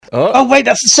Oh wait,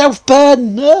 that's a self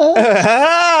burn. Hang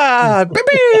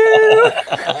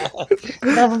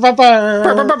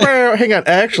on,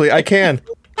 actually, I can.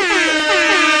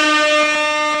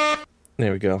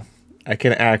 There we go. I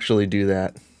can actually do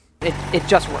that. It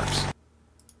just works.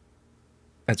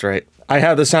 That's right. I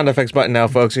have the sound effects button now,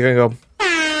 folks. You're gonna go.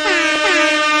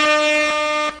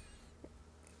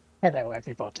 Hello,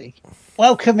 everybody.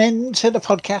 Welcome into the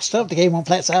podcast of the Game On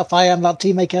Play Itself. I am Lord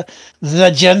Teammaker,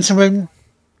 the gentleman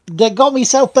that got me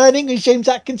self-burning is James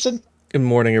Atkinson. Good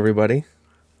morning, everybody.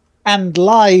 And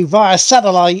live via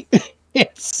satellite,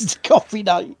 it's coffee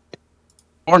night.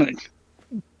 Morning.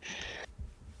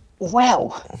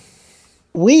 Well,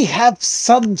 we have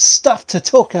some stuff to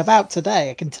talk about today.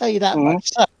 I can tell you that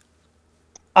much. So,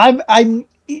 I'm not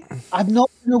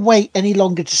going to wait any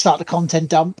longer to start the content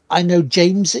dump. I know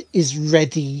James is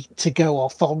ready to go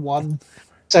off on one.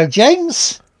 So,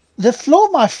 James, the floor,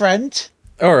 my friend.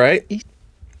 All right.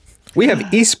 We have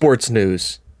esports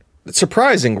news. It's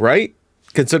surprising, right?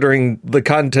 Considering the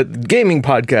content gaming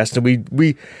podcast, and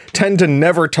we tend to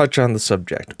never touch on the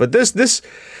subject. But this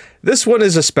one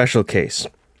is a special case.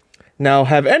 Now,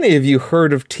 have any of you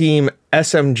heard of Team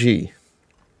SMG?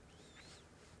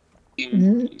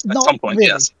 At some point, really.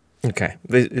 yes. Okay.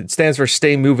 It stands for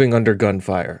Stay Moving Under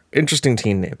Gunfire. Interesting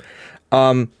team name.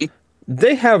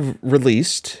 They have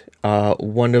released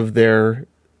one of their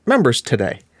members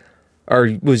today,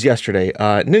 or was yesterday,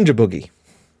 Ninja Boogie.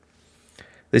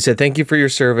 They said, thank you for your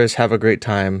service. Have a great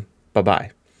time.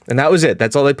 Bye-bye. And that was it.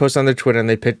 That's all they posted on their Twitter, and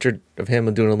they pictured of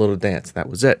him doing a little dance. That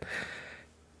was it.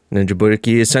 Ninja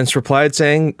Boogie has since replied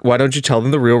saying, why don't you tell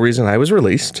them the real reason I was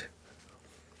released?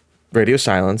 Radio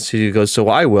silence. He goes, so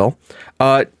I will.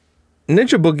 Ninja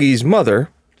Boogie's mother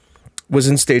was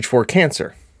in stage 4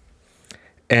 cancer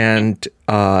and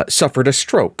suffered a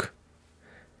stroke.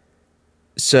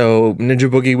 So Ninja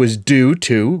Boogie was due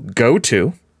to go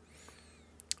to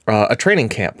a training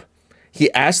camp.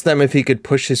 He asked them if he could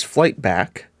push his flight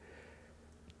back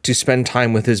to spend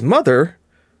time with his mother,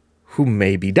 who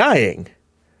may be dying.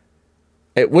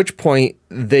 At which point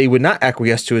they would not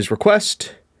acquiesce to his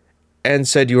request and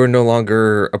said, you are no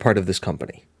longer a part of this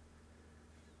company.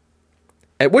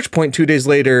 At which point, 2 days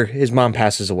later, his mom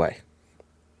passes away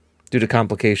due to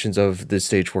complications of the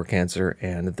stage 4 cancer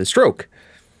and the stroke.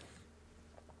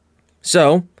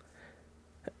 So,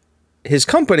 his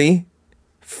company,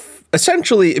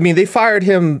 essentially, I mean, they fired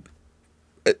him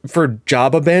for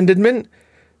job abandonment,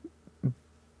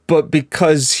 but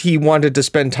because he wanted to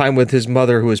spend time with his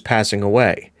mother who was passing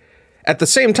away. At the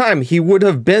same time, he would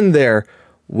have been there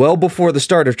well before the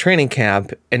start of training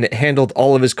camp, and it handled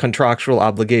all of his contractual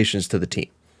obligations to the team.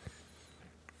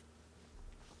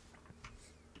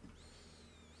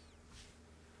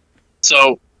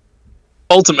 So,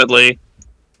 ultimately,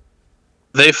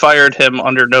 they fired him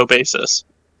under no basis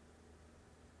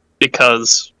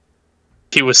because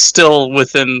he was still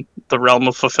within the realm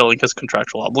of fulfilling his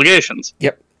contractual obligations.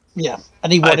 Yep. Yeah,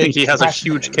 and I think he has a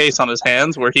huge case on his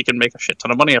hands where he can make a shit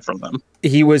ton of money from them.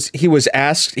 He was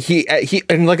asked, he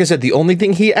and like I said, the only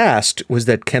thing he asked was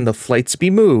that, can the flights be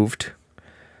moved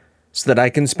so that I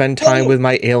can spend time with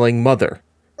my ailing mother?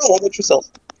 Oh, about yourself.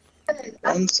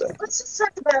 Let's just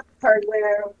talk about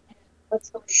hardware.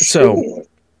 So,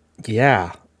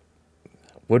 yeah.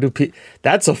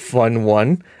 That's a fun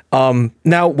one.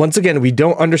 Now, once again, we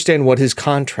don't understand what his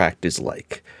contract is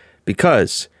like,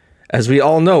 because, as we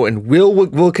all know, and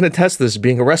Will can attest to this,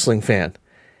 being a wrestling fan,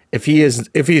 if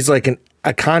he's like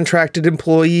a contracted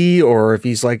employee, or if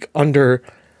he's like under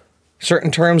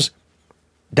certain terms,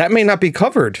 that may not be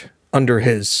covered under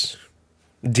his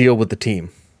deal with the team.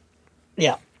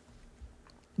 Yeah.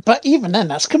 But even then,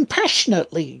 that's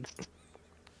compassionate leave.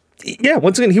 Yeah,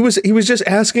 once again, he was just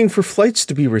asking for flights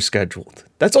to be rescheduled.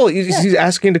 That's all. He's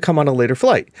asking to come on a later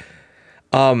flight.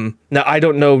 Now I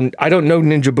don't know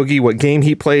Ninja Boogie, what game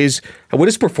he plays, what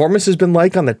his performance has been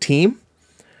like on the team,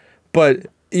 but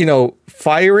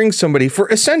firing somebody for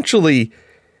essentially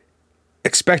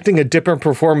expecting a different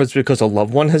performance because a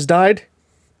loved one has died,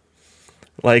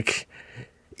 like,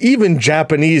 even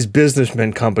Japanese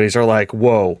businessmen companies are like,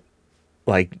 whoa,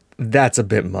 like, that's a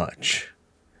bit much.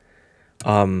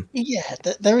 Yeah,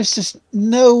 there is just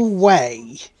no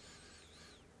way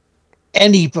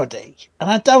anybody, and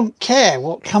I don't care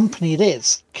what company it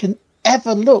is, can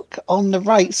ever look on the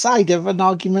right side of an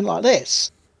argument like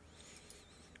this.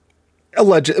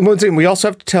 Alleged. Once again, we also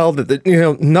have to tell that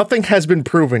nothing has been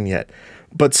proven yet,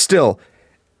 but still,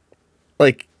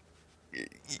 like,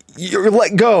 you're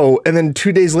let go, and then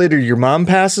 2 days later your mom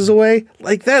passes away.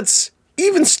 Like, that's,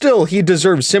 even still, he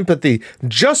deserves sympathy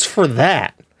just for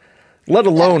that.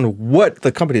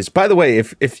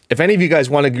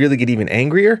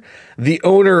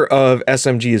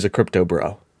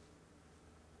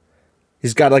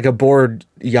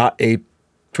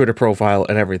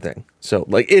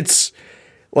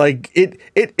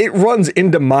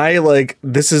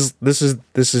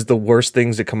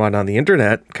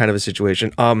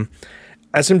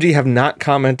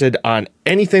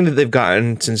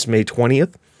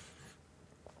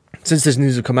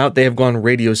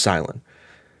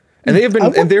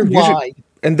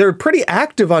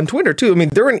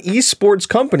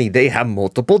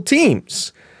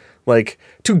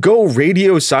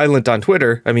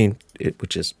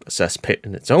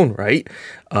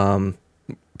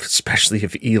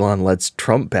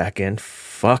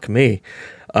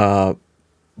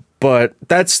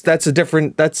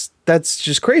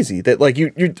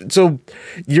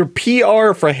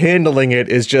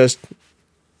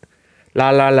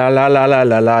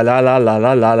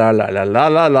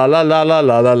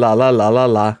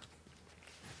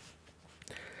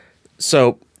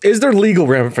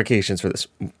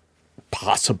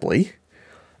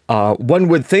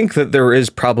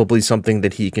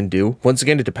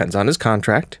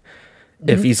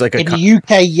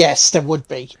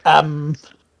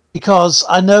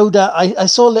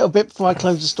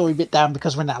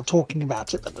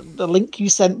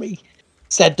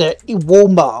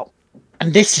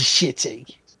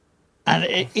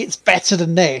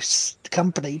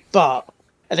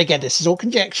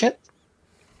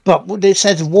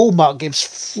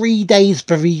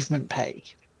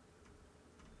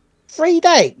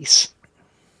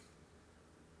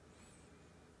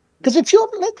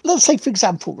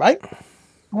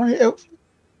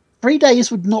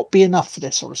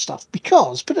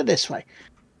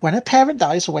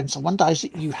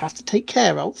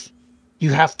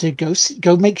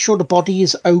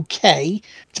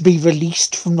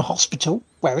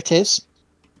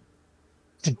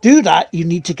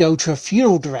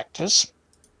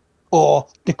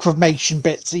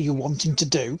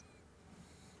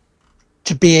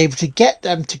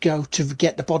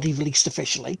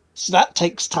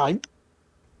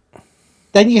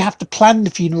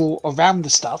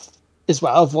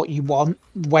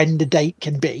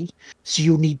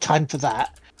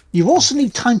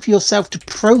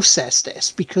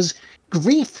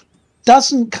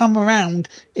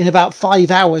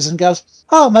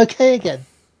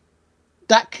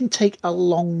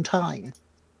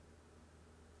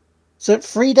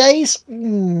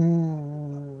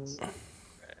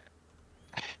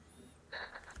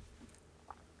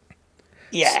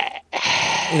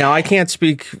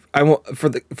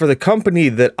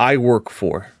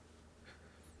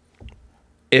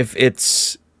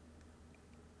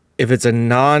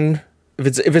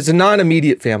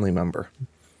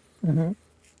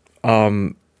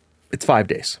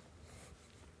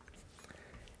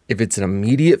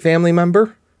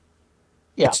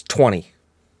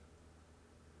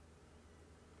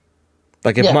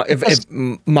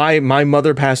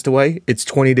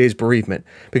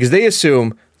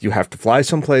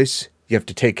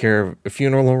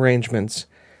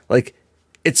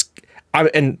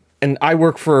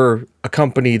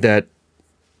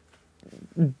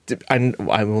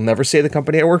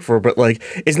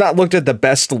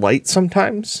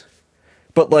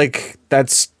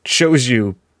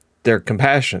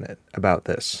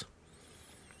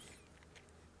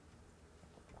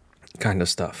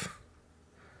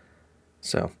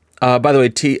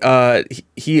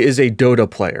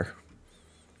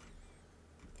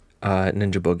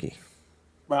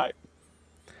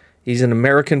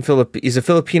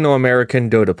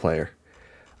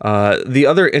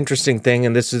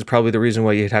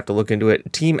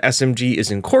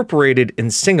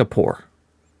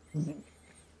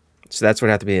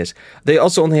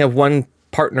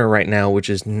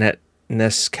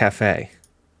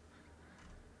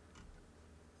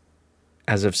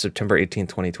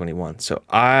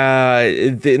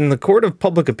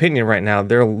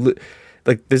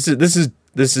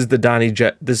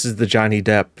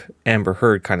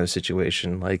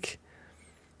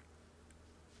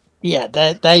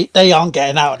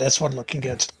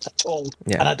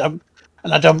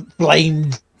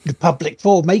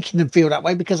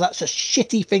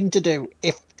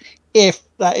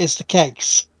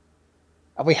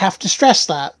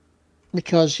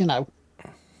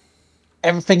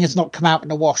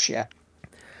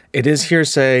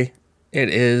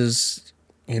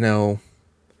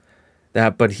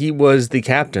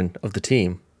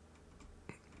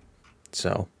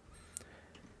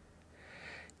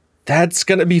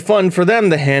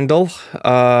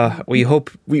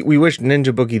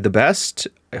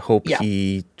 I hope Yeah.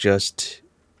 he just,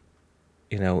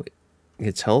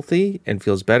 gets healthy and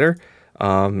feels better.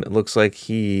 It looks like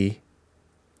he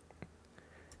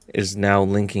is now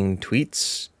linking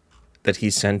tweets that he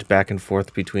sent back and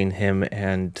forth between him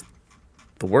and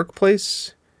the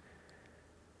workplace.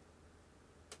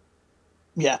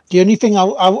 Yeah. The only thing I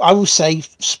will say,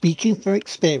 speaking from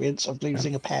experience of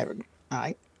losing a parent,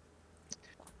 right,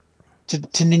 to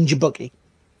Ninja Boogie,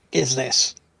 is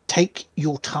this: take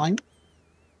your time,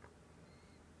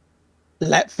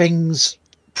 let things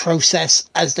process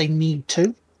as they need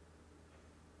to,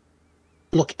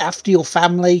 look after your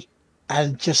family,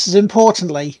 and just as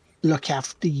importantly, look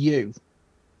after you.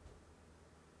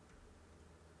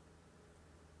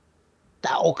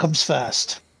 That all comes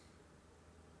first.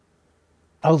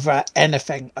 Over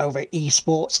anything, over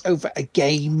esports, over a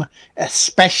game,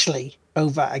 especially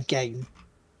over a game.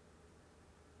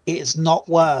 It is not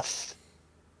worth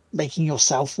making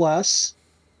yourself worse.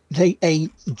 A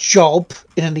job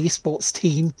in an esports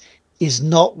team is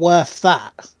not worth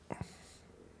that.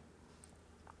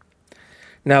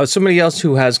 Now, somebody else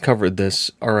who has covered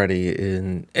this already,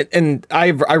 and I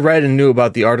read and knew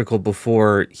about the article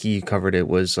before he covered it,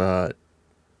 was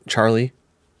Charlie,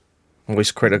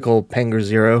 Voice Critical, Penger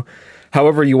Zero,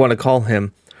 however you want to call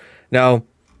him. Now,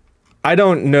 I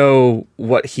don't know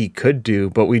what he could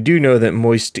do, but we do know that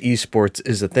Moist Esports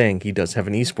is a thing. He does have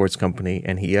an esports company,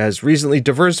 and he has recently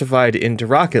diversified into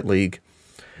Rocket League.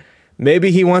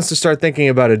 Maybe he wants to start thinking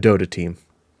about a Dota team.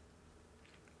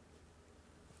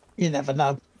 You never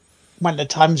know. When the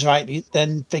time's right,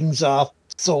 then things are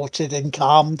sorted and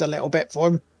calmed a little bit for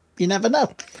him. You never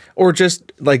know. Or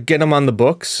just like get him on the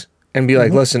books and be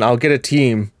like, listen, I'll get a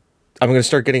team. I'm going to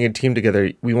start getting a team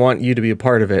together. We want you to be a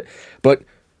part of it. But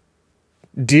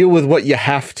deal with what you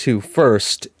have to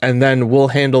first, and then we'll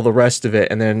handle the rest of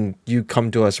it, and then you come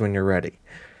to us when you're ready.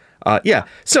 Yeah,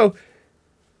 so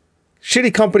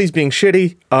shitty companies being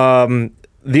shitty.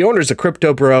 The owner's a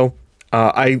crypto bro.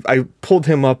 I pulled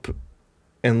him up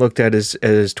and looked at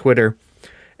his Twitter,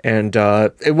 and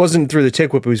it wasn't through the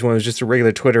Tick Whip. It was just a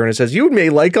regular Twitter, and it says, you may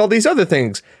like all these other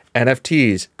things.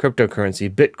 NFTs,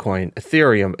 cryptocurrency, Bitcoin,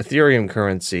 Ethereum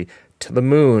currency, to the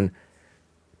moon,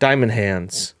 diamond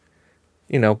hands,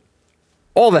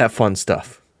 all that fun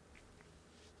stuff.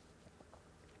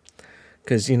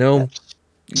 Because,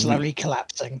 slowly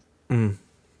collapsing.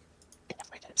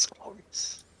 It's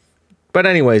glorious. But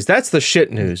anyways, that's the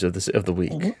shit news of the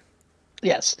week.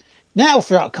 Yes. Now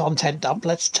for our content dump,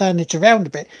 let's turn it around a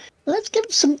bit. Let's give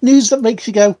some news that makes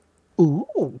you go,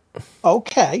 ooh,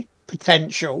 okay,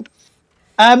 potential.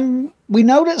 We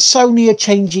know that Sony are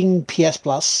changing PS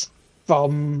Plus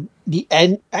from the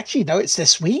end. Actually, no, it's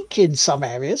this week in some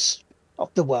areas of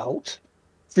the world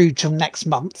through till next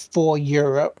month for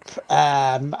Europe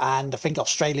and I think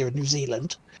Australia and New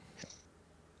Zealand.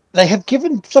 They have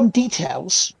given some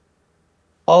details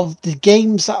of the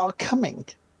games that are coming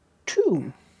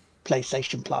to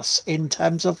PlayStation Plus in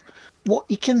terms of what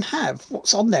you can have,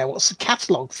 what's on there, what's the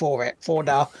catalogue for it, for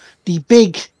the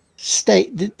big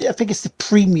state. I think it's the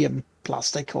Premium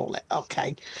Plus, they call it.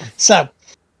 Okay. So,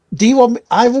 do you want me,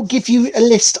 I will give you a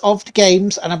list of the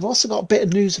games, and I've also got a bit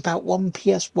of news about one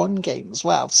PS1 game as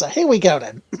well. So, here we go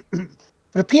then. For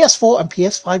the PS4 and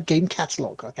PS5 game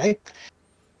catalogue, okay?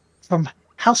 From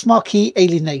House Marquee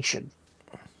Alienation,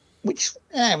 which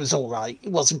it was all right.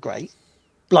 It wasn't great.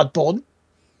 Bloodborne,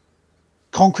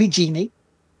 Concrete Genie,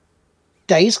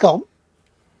 Days Gone,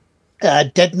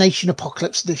 Dead Nation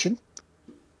Apocalypse Edition,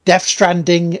 Death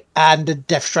Stranding and the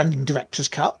Death Stranding Director's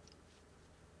Cut,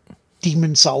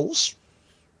 Demon Souls,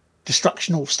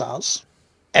 Destruction All Stars,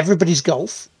 Everybody's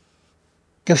Golf,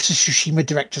 Ghost of Tsushima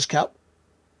Director's Cut,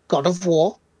 God of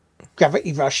War,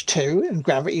 Gravity Rush 2 and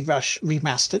Gravity Rush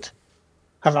Remastered,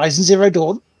 Horizon Zero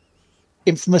Dawn,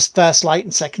 Infamous First Light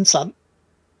and Second Son,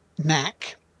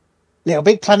 Knack, Little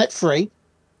Big Planet 3,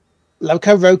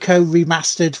 Loco Roco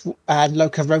Remastered and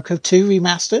Loco Roco 2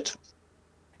 Remastered,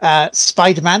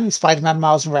 Spider-Man and Spider-Man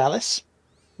Miles Morales,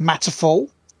 Matterfall,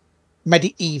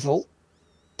 Medieval,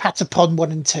 Patapon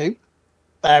 1 and 2,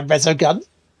 Resogun,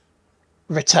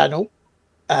 Returnal,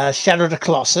 Shadow of the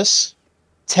Colossus,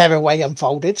 Tearaway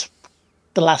Unfolded,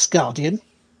 The Last Guardian,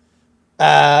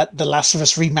 The Last of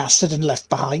Us Remastered and Left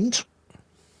Behind,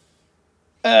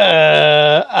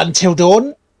 Until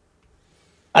Dawn,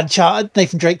 Uncharted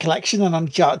Nathan Drake Collection and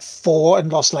Uncharted 4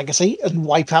 and Lost Legacy and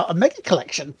Wipeout and Mega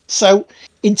Collection. So,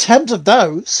 in terms of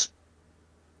those,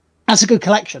 that's a good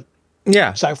collection.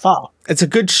 Yeah. So far. It's a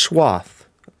good swath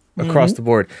across the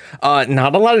board.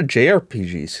 Not a lot of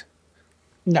JRPGs.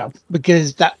 No,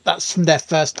 because that's from their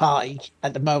first party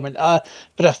at the moment. For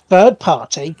the third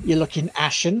party, you're looking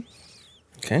Ashen,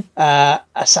 Okay.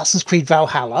 Assassin's Creed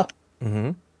Valhalla,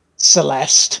 Mm-hmm.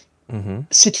 Celeste, Mm-hmm.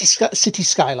 City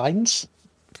Skylines,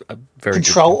 Very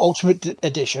Control Ultimate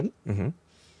Edition, Mm-hmm.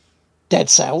 Dead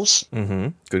Cells, Mm-hmm.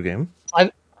 Good game.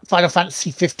 Final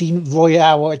Fantasy 15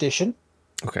 Royale Edition,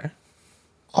 Okay.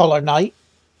 Hollow Knight,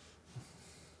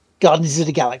 Guardians of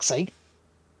the Galaxy,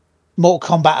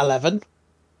 Mortal Kombat 11,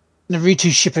 Naruto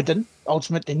Shippuden,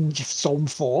 Ultimate Ninja Storm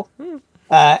 4,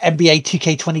 NBA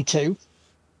 2K22,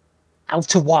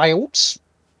 Outer Wilds,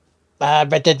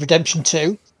 Red Dead Redemption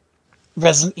 2,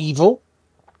 Resident Evil,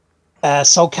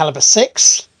 Soul Calibur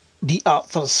 6, The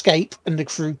Artful Escape, and The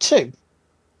Crew 2.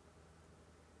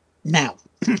 Now,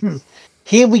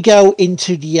 here we go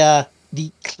into the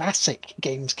classic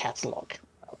games catalog.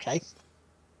 Okay,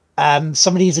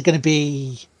 some of these are going to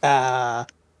be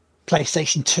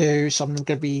PlayStation 2, some of them are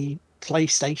going to be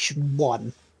PlayStation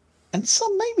 1, and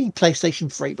some maybe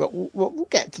PlayStation 3. But we'll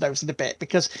get to those in a bit,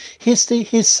 because here's the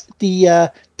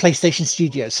PlayStation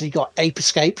Studios. So you got Ape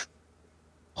Escape,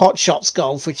 Hot Shots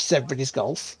Golf, which is everybody's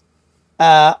golf,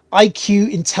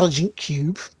 IQ Intelligent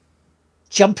Cube,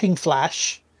 Jumping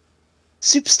Flash,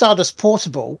 Super Stardust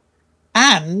Portable,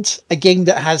 and a game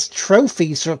that has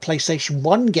trophies for a PlayStation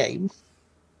 1 game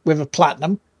with a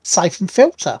platinum, Siphon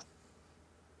Filter.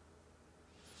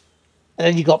 And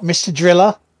then you got Mr.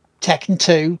 Driller, Tekken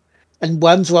 2, and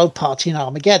Worms World Party and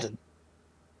Armageddon.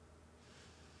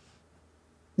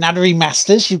 Now the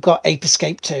remasters, you've got Ape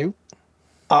Escape 2,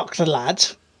 Ark the Lad,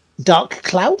 Dark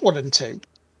Cloud 1 and 2,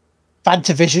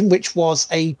 Fantavision, which was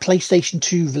a PlayStation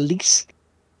 2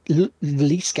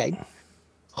 release game,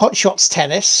 Hot Shots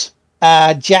Tennis,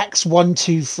 Jax 1,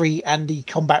 2, 3, and the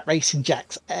Combat Racing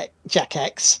Jak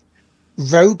X,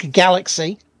 Rogue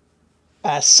Galaxy,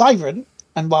 Siren,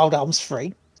 and Wild Arms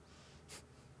 3.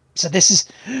 So this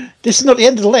is not the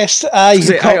end of the list.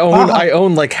 I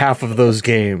own like half of those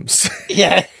games.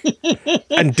 Yeah.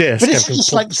 And disc. But this is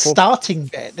just like the starting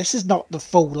bit. This is not the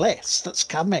full list that's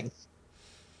coming.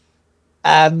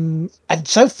 And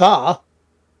so far,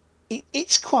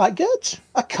 it's quite good.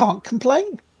 I can't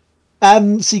complain.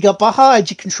 So you got Baja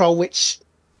Energy Control, which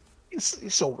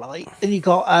it's all right. Then you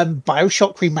got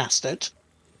Bioshock Remastered,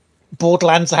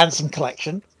 Borderlands: The Handsome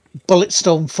Collection,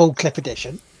 Bulletstorm Full Clip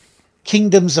Edition,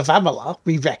 Kingdoms of Amalur: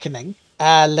 Re-Reckoning,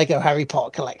 Lego Harry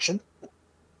Potter Collection,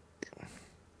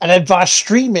 and then via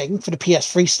streaming for the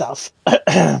PS3 stuff.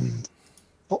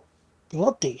 What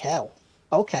bloody hell?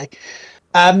 Okay.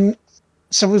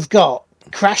 So we've got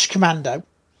Crash Commando,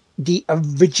 the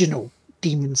original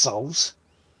Demon Souls,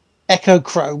 Echo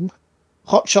Chrome,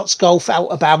 Hot Shots Golf,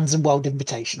 Outer Bounds, and World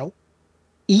Invitational,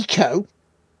 Eco,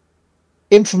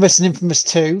 Infamous and Infamous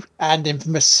 2, and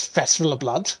Infamous Festival of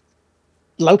Blood,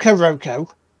 Loco Roco,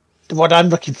 the one I'm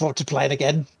looking forward to playing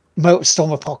again,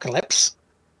 Motorstorm Apocalypse,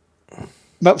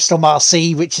 Motorstorm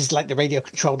RC, which is like the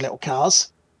radio-controlled little cars,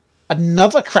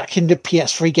 another cracking the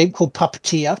PS3 game called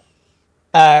Puppeteer,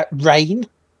 Rain,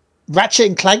 Ratchet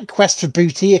and Clank Quest for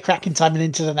Booty, a cracking time and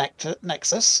Into the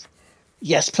Nexus.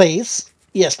 Yes, please.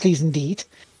 Yes, please indeed.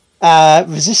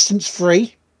 Resistance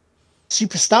 3,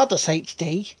 Super Stardust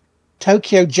HD,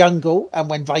 Tokyo Jungle, and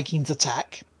When Vikings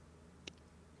Attack.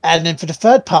 And then for the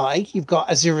third party, you've got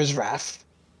Azura's Wrath,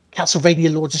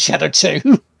 Castlevania Lords of Shadow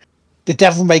 2, the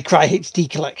Devil May Cry HD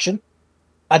Collection,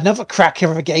 another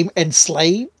cracker of a game,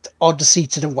 Enslaved, Odyssey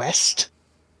to the West,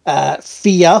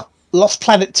 Fear, Lost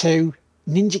Planet 2,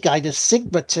 Ninja Gaiden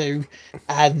Sigma 2,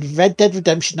 and Red Dead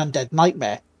Redemption Undead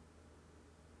Nightmare.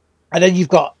 And then you've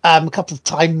got a couple of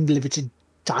time-limited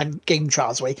game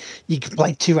trials where you can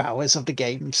play 2 hours of the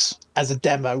games as a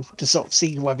demo to sort of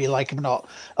see whether you like them or not.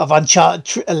 Of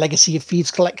Uncharted, a Legacy of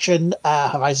Thieves Collection,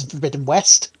 Horizon Forbidden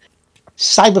West,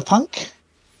 Cyberpunk,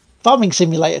 Farming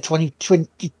Simulator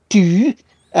 2022,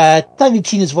 Tiny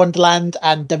Tina's Wonderland,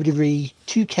 and WWE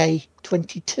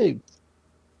 2K22.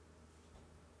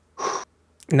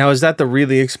 Now, is that the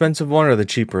really expensive one or the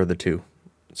cheaper of the two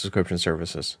subscription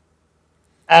services?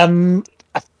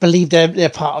 I believe they're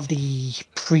part of the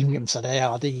premium, so they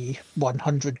are the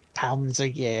 £100 a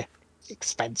year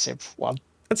expensive one.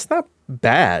 That's not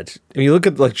bad. I mean, you look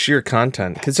at like sheer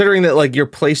content, considering that like your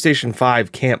PlayStation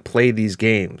 5 can't play these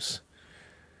games.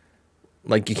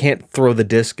 Like you can't throw the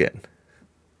disc in.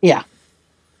 Yeah.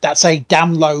 That's a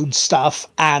download stuff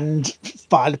and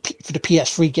for the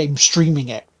PS3 game streaming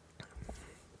it.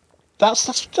 That's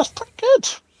pretty good.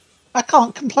 I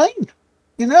can't complain,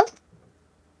 you know?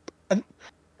 And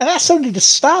that's only the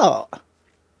start.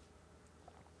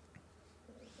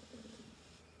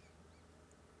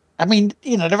 I mean,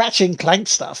 you know, the Ratchet and Clank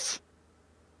stuff.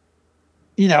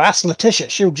 You know, ask Letitia,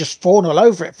 she'll just fawn all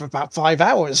over it for about 5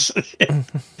 hours.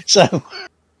 So,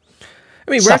 I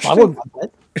I mean, stuff I wouldn't have played.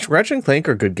 Ratchet and Clank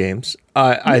are good games.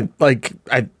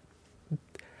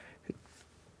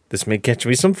 This may catch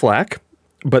me some flack,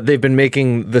 but they've been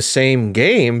making the same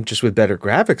game just with better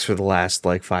graphics for the last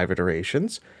like 5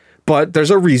 iterations. But there's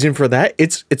a reason for that.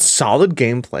 It's solid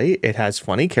gameplay. It has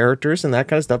funny characters and that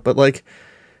kind of stuff. But like,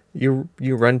 you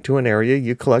run to an area,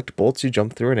 you collect bolts, you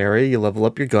jump through an area, you level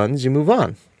up your guns, you move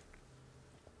on.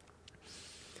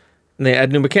 And they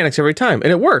add new mechanics every time,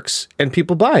 and it works, and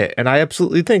people buy it. And I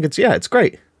absolutely think it's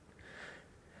great.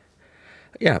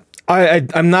 Yeah.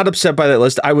 I'm not upset by that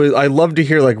list. I love to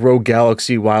hear like Rogue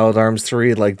Galaxy, Wild Arms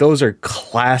 3. Like those are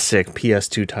classic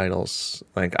PS2 titles.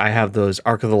 Like I have those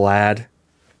Ark of the Lad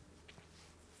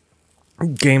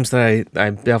games that I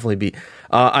definitely beat.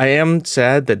 I am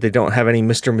sad that they don't have any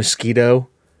Mr. Mosquito.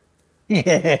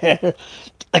 Yeah.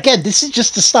 Again, this is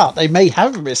just the start. They may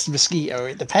have Mr. Mosquito.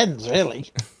 It depends,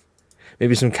 really.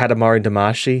 Maybe some Katamari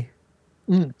Damacy.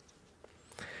 Mm.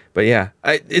 But yeah,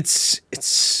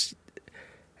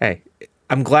 hey,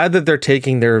 I'm glad that they're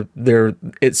taking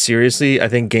it seriously. I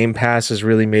think Game Pass has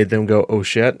really made them go, oh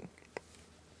shit.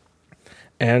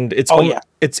 And it's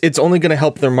only going to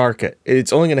help their market.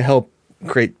 It's only going to help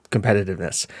create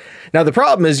competitiveness. Now the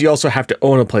problem is you also have to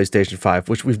own a PlayStation 5,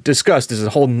 which we've discussed is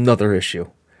a whole nother issue.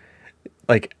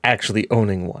 Like actually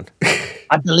owning one.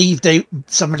 I believe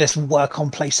some of this will work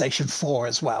on PlayStation 4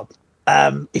 as well.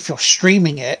 If you're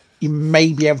streaming it, you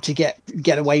may be able to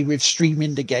get away with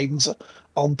streaming the games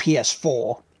on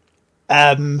PS4.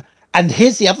 And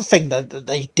here's the other thing that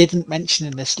they didn't mention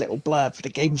in this little blurb for the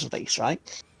games release,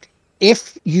 right?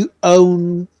 If you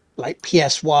own like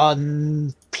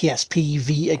PS1, PSP,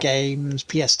 Vita games,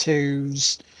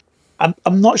 PS2s,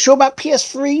 I'm not sure about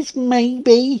PS3s,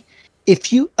 maybe.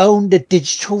 If you own the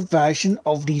digital version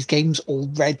of these games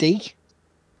already,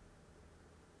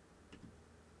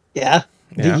 they're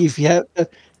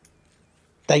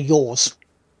yours.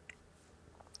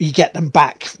 You get them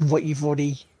back from what you've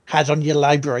already had on your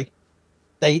library.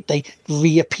 They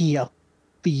reappear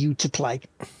for you to play.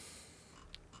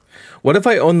 What if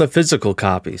I own the physical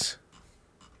copies?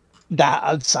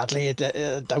 That sadly,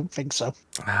 I don't think so.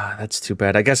 That's too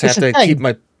bad. I guess I have to keep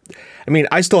my. I mean,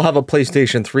 I still have a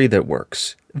PlayStation 3 that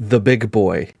works. The big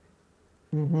boy.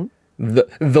 Mm-hmm.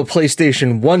 The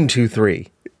PlayStation 1, 2, 3,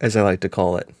 as I like to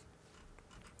call it.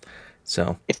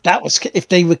 So if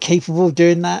they were capable of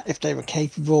doing that,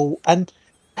 and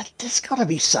there's got to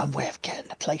be some way of getting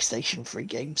the PlayStation 3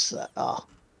 games that are,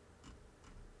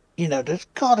 there's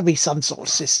got to be some sort of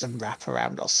system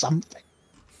wraparound or something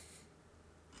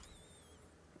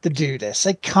to do this.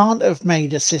 They can't have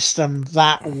made a system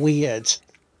that weird,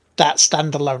 that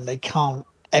standalone. They can't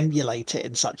emulate it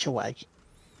in such a way.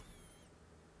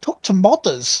 Talk to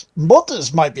modders.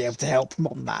 Modders might be able to help them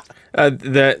on that.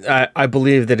 I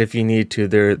believe that if you need to,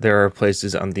 there are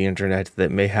places on the internet that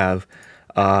may have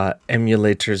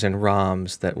emulators and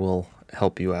ROMs that will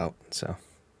help you out. So,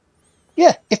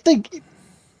 yeah, if they,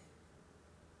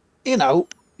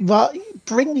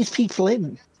 bring these people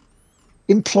in,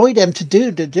 employ them to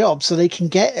do the job so they can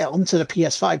get it onto the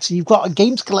PS5. So you've got a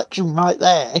games collection right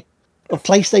there of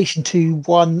PlayStation 2,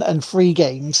 1, and 3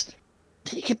 games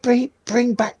that you could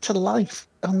bring back to life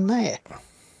on there.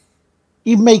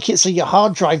 You make it so your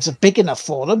hard drives are big enough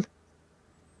for them.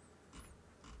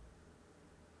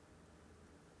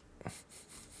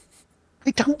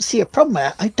 I don't see a problem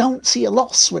there. I don't see a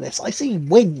loss with this. I see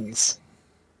wins.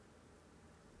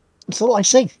 That's all I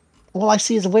see. All I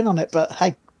see is a win on it, but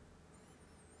hey.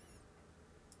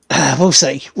 We'll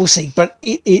see. But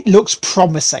it looks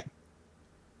promising.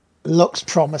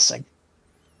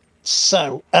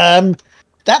 So,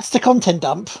 that's the content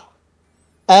dump.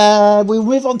 We'll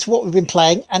move on to what we've been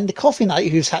playing. And the Coffee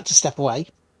Knight, who's had to step away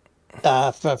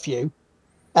for a few,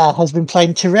 has been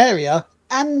playing Terraria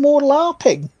and more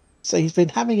LARPing. So he's been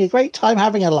having a great time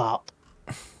having a LARP.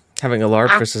 Having a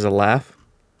LARP versus a laugh?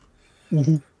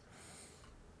 Mm-hmm.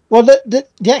 Well, the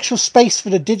actual space for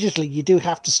the digitally, you do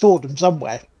have to store them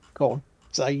somewhere, Corn.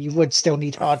 So you would still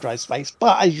need hard drive space.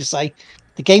 But as you say,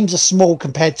 the games are small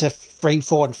compared to 3,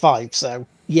 4, and 5. So,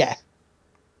 yeah.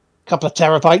 A couple of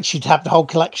terabytes, you'd have the whole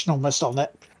collection almost on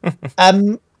it.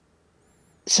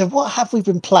 So what have we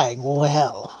been playing?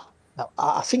 Well,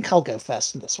 I think I'll go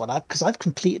first in this one, because I've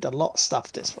completed a lot of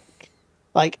stuff this week.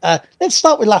 Let's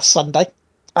start with last Sunday.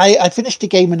 I finished a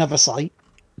game Another Site,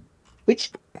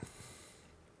 which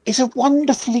is a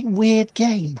wonderfully weird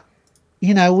game.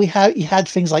 You had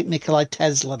things like Nikola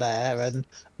Tesla there, and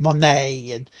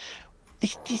Monet, and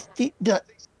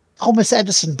Thomas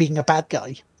Edison being a bad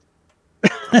guy.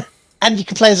 And you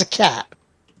can play as a cat,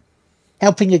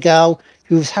 helping a girl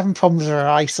who was having problems with her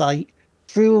eyesight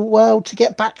through a world to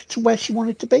get back to where she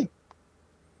wanted to be.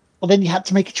 Well, then you had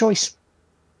to make a choice.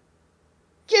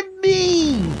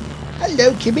 Kimmy!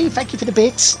 Hello, Kimmy. Thank you for the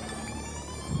bits.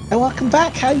 And welcome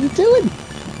back. How you doing?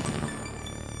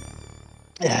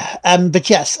 But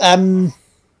yes, so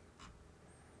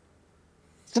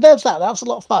there was that. That was a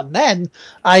lot of fun. Then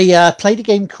I played a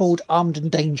game called Armed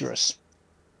and Dangerous,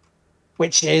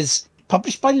 which is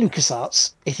published by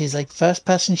LucasArts. It is a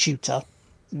first-person shooter.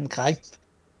 Okay.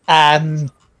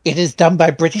 It is done by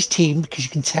a British team because you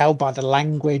can tell by the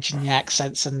language and the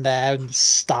accents in there and the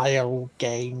style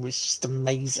game was just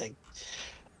amazing.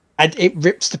 And it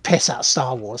rips the piss out of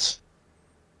Star Wars.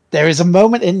 There is a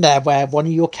moment in there where one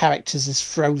of your characters is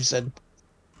frozen.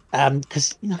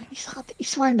 Because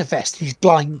he's wearing a vest, he's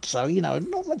blind, so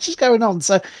not much is going on.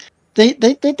 So they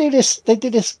do this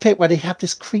bit where they have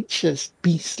this creature's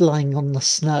beast lying on the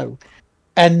snow,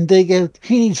 and they go,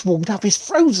 he needs warmed up, he's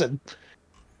frozen.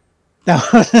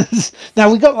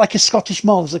 Now we got like a Scottish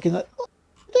mob looking like, what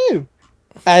do you do?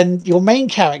 And your main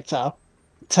character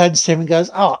turns to him and goes,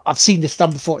 "Oh, I've seen this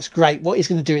done before. It's great." What he's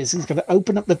going to do is he's going to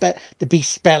open up the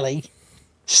beast's belly,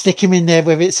 stick him in there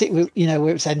with its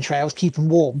entrails, keep him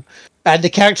warm. And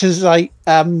the character's like,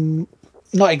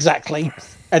 not exactly,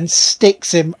 and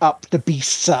sticks him up the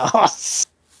beast's ass.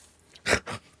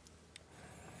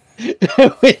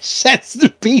 Which sets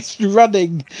the beast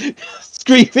running,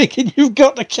 screaming, and you've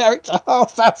got the character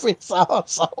half out its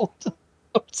arsehole.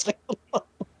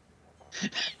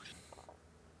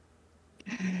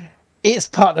 It's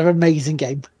part of an amazing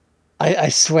game. I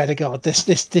swear to God,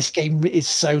 this game is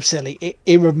so silly.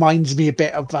 It reminds me a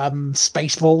bit of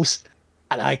Spaceballs,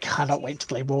 and I cannot wait to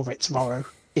play more of it tomorrow.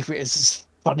 If it is as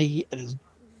funny as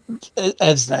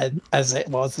it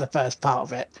was the first part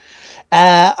of it.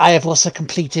 I have also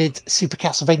completed Super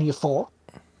Castlevania 4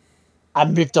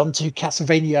 and moved on to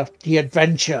Castlevania The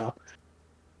Adventure,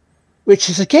 which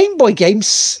is a Game Boy game.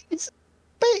 It's a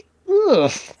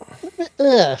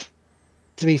bit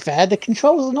to be fair, the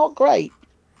controls are not great.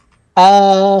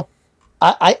 I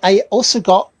also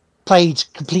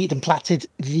completed and platted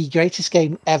the greatest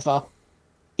game ever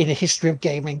in the history of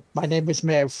gaming. My Name is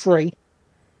Mayo 3.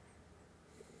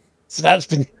 So that's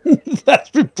been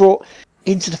brought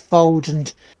into the fold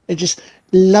and just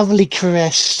lovely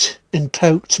caressed and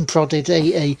poked and prodded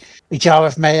a jar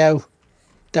of mayo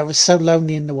that was so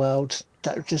lonely in the world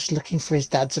that was just looking for his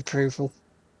dad's approval.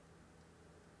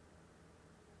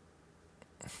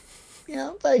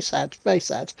 Very sad, very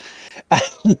sad.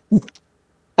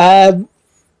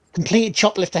 Completed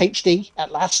Choplifter HD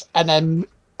at last, and then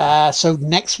so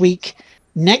next week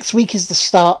is the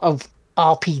start of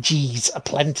RPGs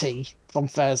aplenty from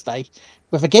Thursday,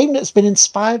 with a game that's been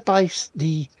inspired by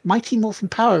the Mighty Morphin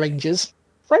Power Rangers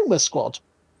Chroma Squad.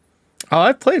 Oh,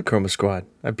 I've played Chroma Squad.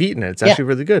 I've beaten it. It's actually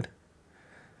really good.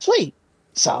 Sweet.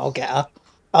 So I'll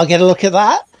get a look at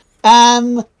that.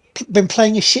 Been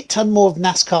playing a shit ton more of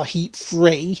NASCAR Heat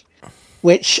 3,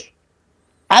 which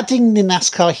adding the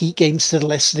NASCAR Heat games to the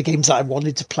list of the games that I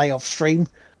wanted to play off stream.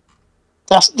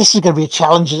 This is going to be a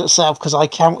challenge in itself because I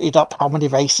counted up how many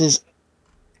races,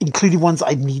 including ones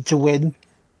I need to win,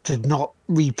 to not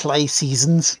replay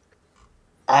seasons.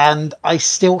 And I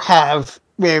still have,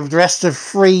 with the rest of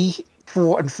 3,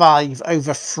 4, and 5,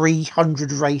 over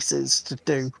 300 races to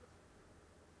do.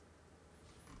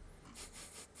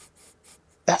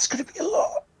 That's going to be a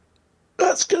lot.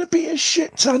 That's going to be a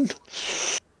shit ton.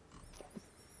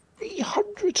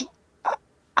 300.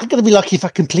 I'm going to be lucky if I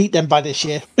complete them by this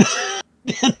year.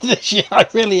 This year, I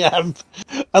really am.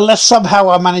 Unless somehow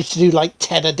I manage to do like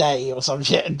 10 a day or some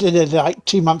shit, and then like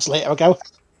 2 months later I'll go,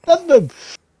 done them.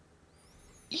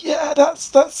 Yeah,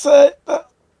 that's going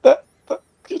to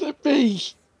be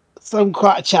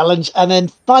quite a challenge. And then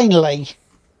finally,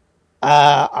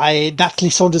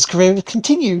 Natalie Saunders' career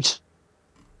continued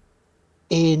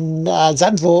in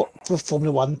Zandvoort for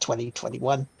Formula 1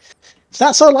 2021. So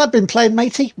that's all I've been playing,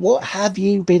 matey. What have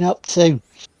you been up to?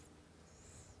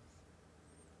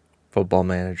 Football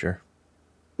Manager.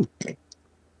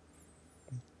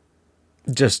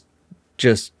 Just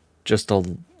a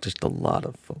lot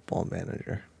of Football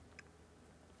Manager.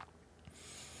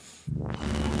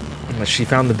 She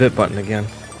found the bit button again.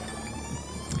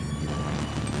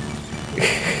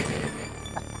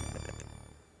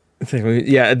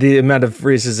 Yeah, the amount of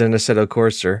races in Assetto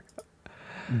Corsa.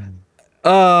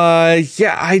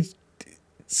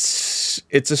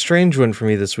 It's a strange one for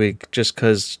me this week, just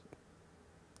because,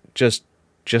 just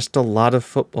a lot of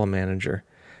Football Manager,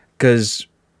 because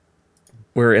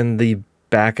we're in the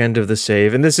back end of the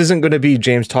save, and this isn't going to be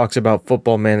James talks about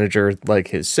Football Manager like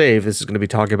his save. This is going to be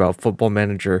talking about Football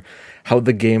Manager, how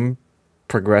the game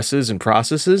progresses and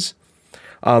processes.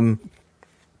 When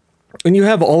you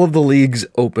have all of the leagues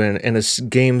open and a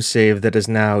game save that is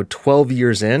now 12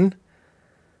 years in,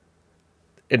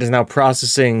 it is now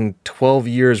processing 12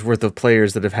 years worth of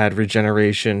players that have had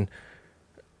regeneration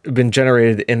been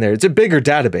generated in there. It's a bigger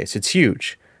database. It's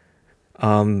huge.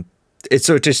 So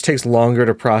it just takes longer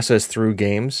to process through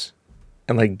games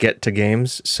and like get to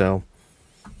games. So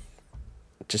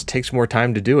it just takes more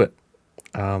time to do it.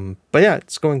 But yeah,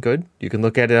 it's going good. You can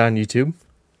look at it on YouTube.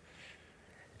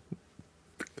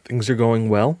 Things are going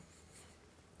well.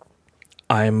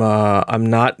 I'm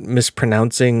not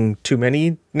mispronouncing too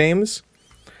many names.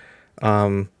 We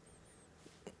have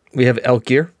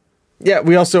Elkir. Yeah,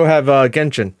 we also have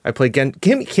Genshin. I play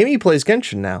Kimmy plays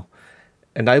Genshin now,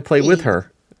 and I play with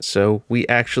her. So we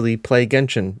actually play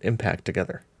Genshin Impact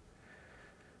together.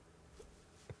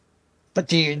 But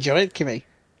do you enjoy it, Kimmy?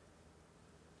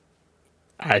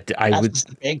 I That's would.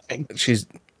 the big thing. She's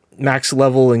max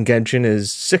level in Genshin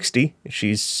is 60.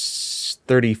 She's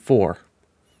 34.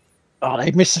 Oh,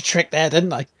 they missed a trick there, didn't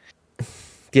they?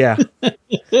 Yeah.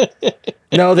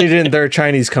 No, they didn't. They're a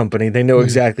Chinese company. They know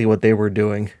exactly what they were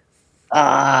doing.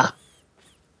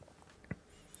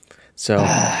 So,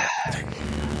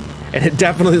 and it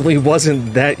definitely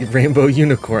wasn't that rainbow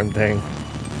unicorn thing.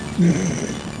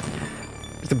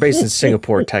 It's based in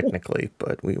Singapore technically,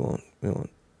 but we won't,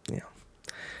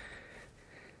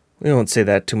 we won't say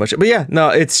that too much. But yeah, no,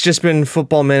 it's just been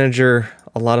Football Manager,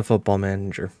 a lot of Football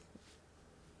Manager.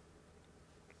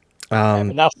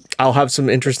 Enough. I'll have some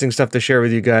interesting stuff to share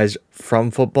with you guys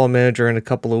from Football Manager in a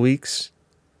couple of weeks.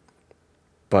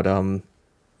 But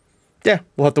yeah,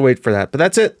 we'll have to wait for that. But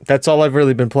that's it. That's all I've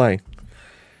really been playing.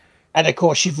 And of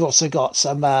course, you've also got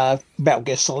some Metal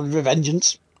Gear Solid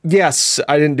Revengeance. Yes,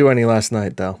 I didn't do any last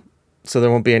night though, so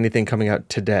there won't be anything coming out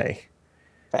today.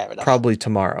 Fair enough. Probably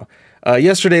tomorrow.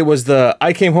 Yesterday was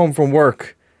I came home from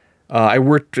work. I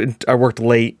worked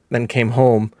late, then came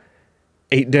home,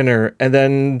 ate dinner, and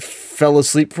then fell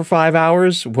asleep for 5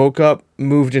 hours. Woke up,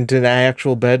 moved into the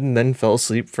actual bed, and then fell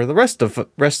asleep for the rest of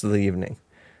the evening.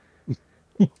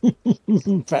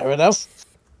 Fair enough.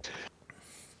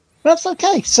 That's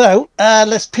okay. So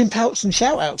let's pimp out some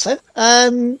shout outs then.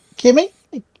 Kimmy,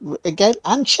 again,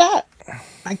 and chat.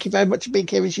 Thank you very much for being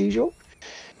here as usual.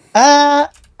 I've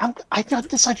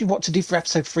decided what to do for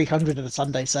episode 300 of the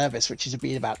Sunday service, which is to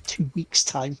be in about 2 weeks'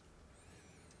 time.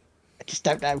 I just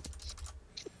don't know.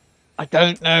 I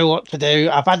don't know what to do.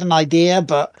 I've had an idea,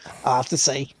 but I'll have to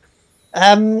see.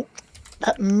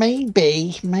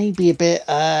 Maybe a bit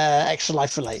Extra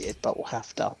Life related, but we'll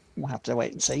have to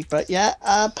wait and see. But yeah,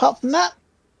 apart from that,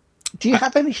 do you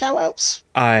have any shout outs?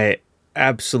 I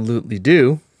absolutely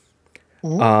do.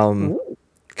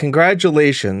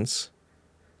 Congratulations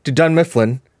to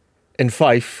Dunmifflin and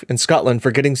Fife in Scotland for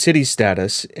getting city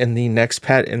status in the next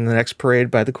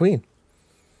parade by the Queen.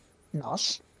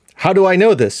 Nice. How do I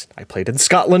know this? I played in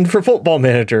Scotland for Football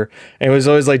Manager, and it was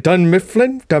always like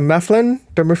Dunmifflin.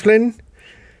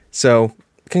 So,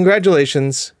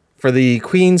 congratulations for the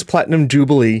Queen's Platinum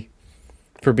Jubilee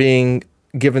for being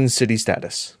given city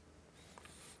status.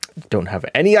 Don't have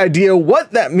any idea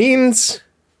what that means,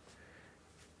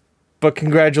 but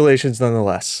congratulations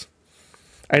nonetheless.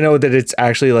 I know that it's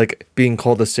actually like being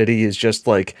called a city is just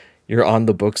like you're on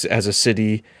the books as a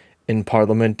city in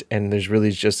Parliament, and there's really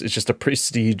it's just a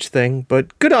prestige thing,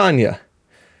 but good on you.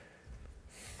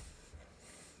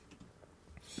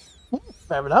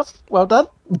 Fair enough. Well done.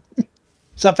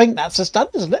 So I think that's us done,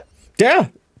 isn't it? Yeah.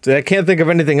 I can't think of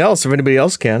anything else if anybody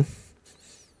else can.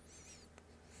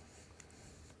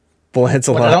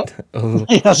 Lancelot. Oh.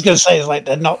 I was going to say, it's like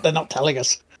they're not telling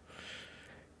us.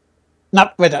 No,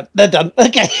 we're done. They're done.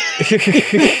 Okay.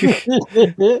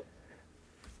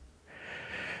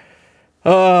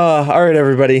 All right,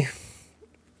 everybody.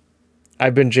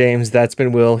 I've been James. That's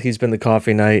been Will. He's been the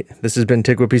Coffee Knight. This has been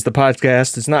Tick What Piece, the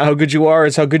podcast. It's not how good you are,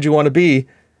 it's how good you want to be.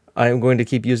 I am going to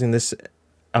keep using this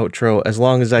outro as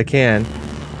long as I can.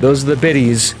 Those are the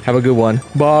biddies. Have a good one.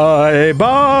 Bye.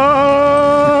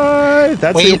 Bye.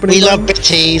 That's the opening. We love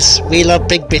bitties. We love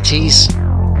big bitties.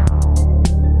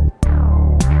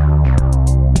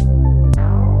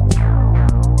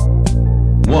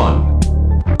 One,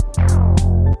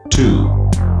 two,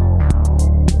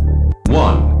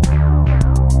 one,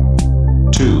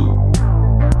 two,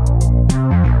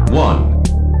 one,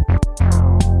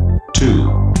 two,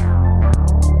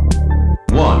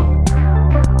 one,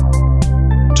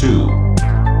 two,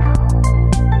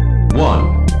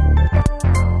 one.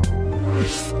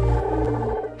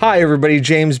 Hi, everybody.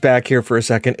 James back here for a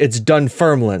second. It's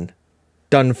Dunfermline.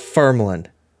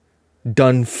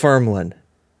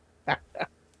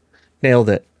 Nailed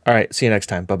it. All right. See you next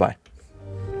time. Bye-bye.